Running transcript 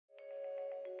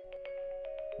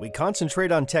We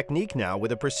concentrate on technique now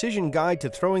with a precision guide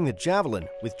to throwing the javelin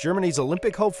with Germany's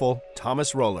Olympic hopeful,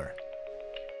 Thomas Röhler.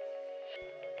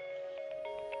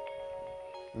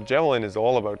 Javelin is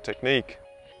all about technique.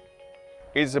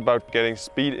 It's about getting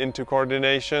speed into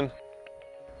coordination,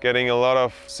 getting a lot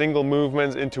of single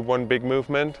movements into one big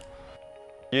movement.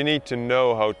 You need to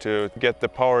know how to get the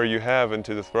power you have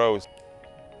into the throws.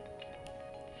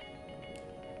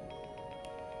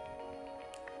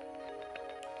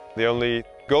 The only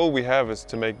goal we have is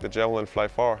to make the javelin fly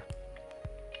far.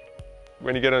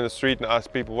 When you get on the street and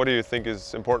ask people, what do you think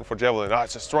is important for javelin?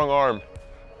 It's a strong arm.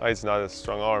 It's not a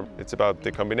strong arm. It's about the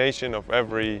combination of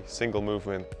every single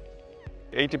movement.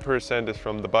 80% is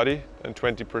from the body and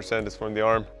 20% is from the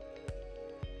arm.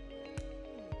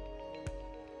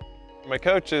 My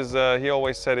coach he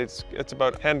always said it's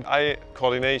about hand-eye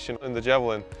coordination in the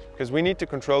javelin, because we need to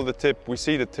control the tip. We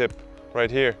see the tip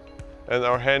right here, and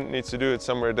our hand needs to do it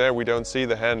somewhere there. We don't see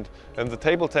the hand. And the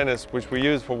table tennis, which we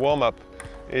use for warm-up,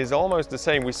 is almost the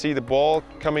same. We see the ball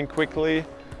coming quickly,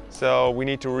 so we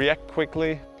need to react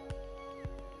quickly.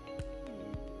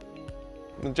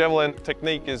 The javelin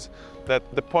technique is that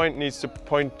the point needs to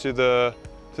point to the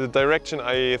direction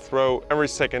I throw every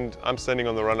second I'm standing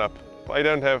on the run-up. I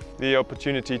don't have the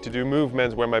opportunity to do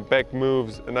movements where my back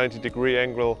moves a 90-degree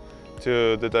angle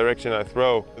to the direction I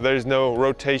throw. There's no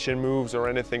rotation moves or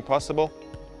anything possible.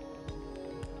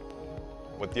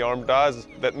 What the arm does,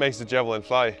 that makes the javelin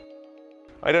fly.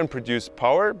 I don't produce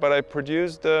power, but I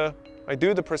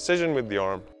do the precision with the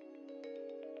arm.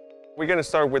 We're going to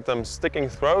start with some sticking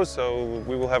throws, so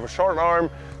we will have a short arm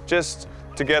just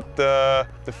to get the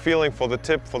feeling for the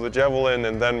tip, for the javelin,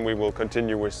 and then we will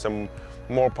continue with some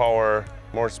more power,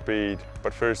 more speed,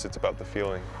 but first it's about the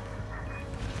feeling.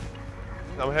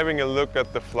 I'm having a look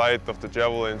at the flight of the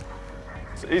javelin.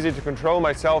 It's easy to control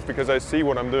myself because I see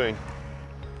what I'm doing.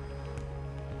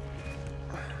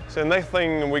 So the next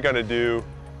thing we're going to do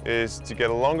is to get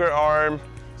a longer arm,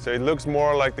 so it looks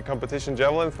more like the competition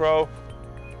javelin throw.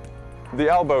 The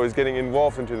elbow is getting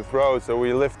involved into the throw, so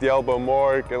we lift the elbow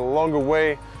more, get a longer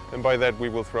way, and by that we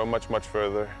will throw much, much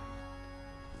further.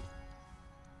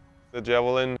 The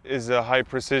javelin is a high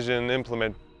precision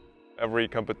implement. Every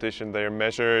competition they are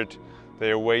measured,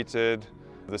 they are weighted.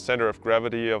 The center of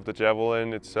gravity of the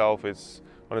javelin itself is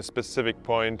on a specific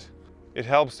point. It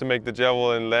helps to make the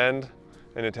javelin land,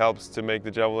 and it helps to make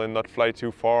the javelin not fly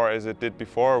too far as it did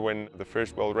before, when the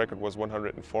first world record was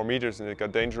 104 meters and it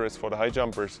got dangerous for the high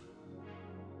jumpers.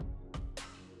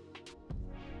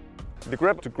 The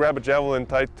grip to grab a javelin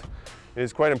tight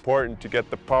is quite important to get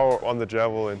the power on the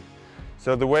javelin.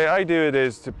 So the way I do it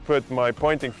is to put my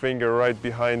pointing finger right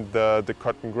behind the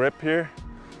cotton grip here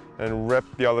and wrap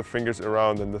the other fingers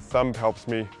around, and the thumb helps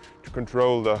me to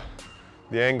control the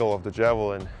angle of the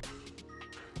javelin.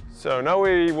 So now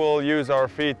we will use our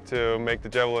feet to make the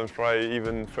javelin fly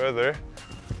even further.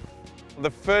 The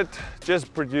foot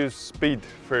just produces speed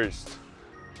first,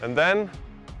 and then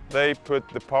they put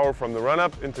the power from the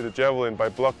run-up into the javelin by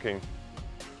blocking.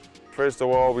 First of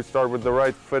all, we start with the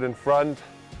right foot in front,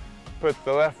 put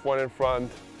the left one in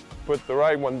front, put the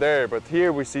right one there. But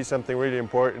here we see something really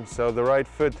important. So the right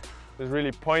foot is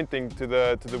really pointing to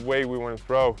the way we want to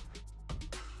throw.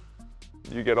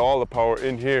 You get all the power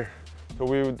in here. So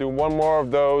we will do one more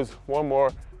of those, one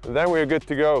more, and then we're good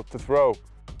to go to throw.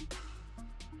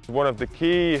 One of the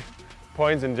key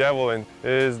points in javelin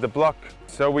is the block.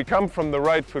 So we come from the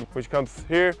right foot, which comes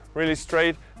here really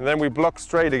straight, and then we block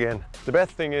straight again. The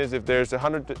best thing is if there's a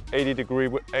 180-degree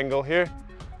angle here,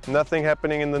 nothing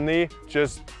happening in the knee,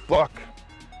 just block.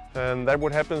 And that's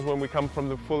what happens when we come from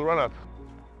the full run-up.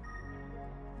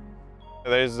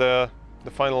 There's the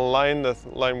final line, the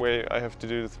line where I have to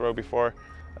do the throw before.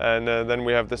 And then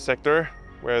we have the sector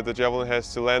where the javelin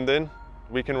has to land in.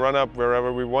 We can run up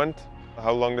wherever we want.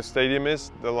 How long the stadium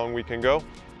is, the long we can go.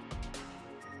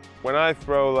 When I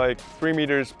throw like 3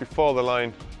 meters before the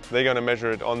line, they're gonna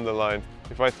measure it on the line.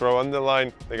 If I throw on the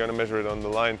line, they're gonna measure it on the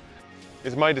line.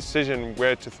 It's my decision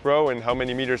where to throw and how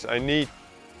many meters I need.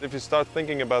 If you start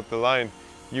thinking about the line,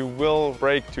 you will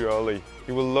break too early.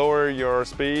 You will lower your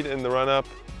speed in the run-up.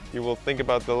 You will think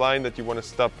about the line that you want to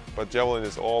stop. But javelin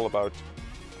is all about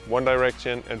one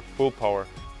direction and full power.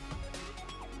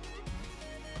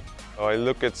 I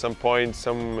look at some points,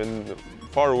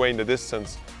 far away in the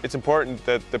distance. It's important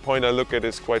that the point I look at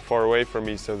is quite far away from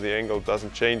me, so the angle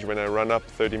doesn't change when I run up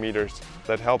 30 meters.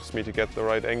 That helps me to get the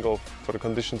right angle for the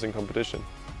conditions in competition.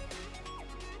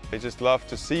 I just love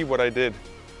to see what I did.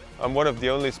 I'm one of the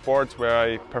only sports where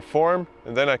I perform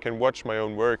and then I can watch my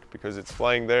own work, because it's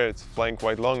flying there, it's flying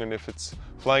quite long, and if it's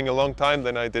flying a long time,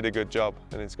 then I did a good job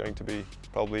and it's going to be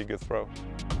probably a good throw.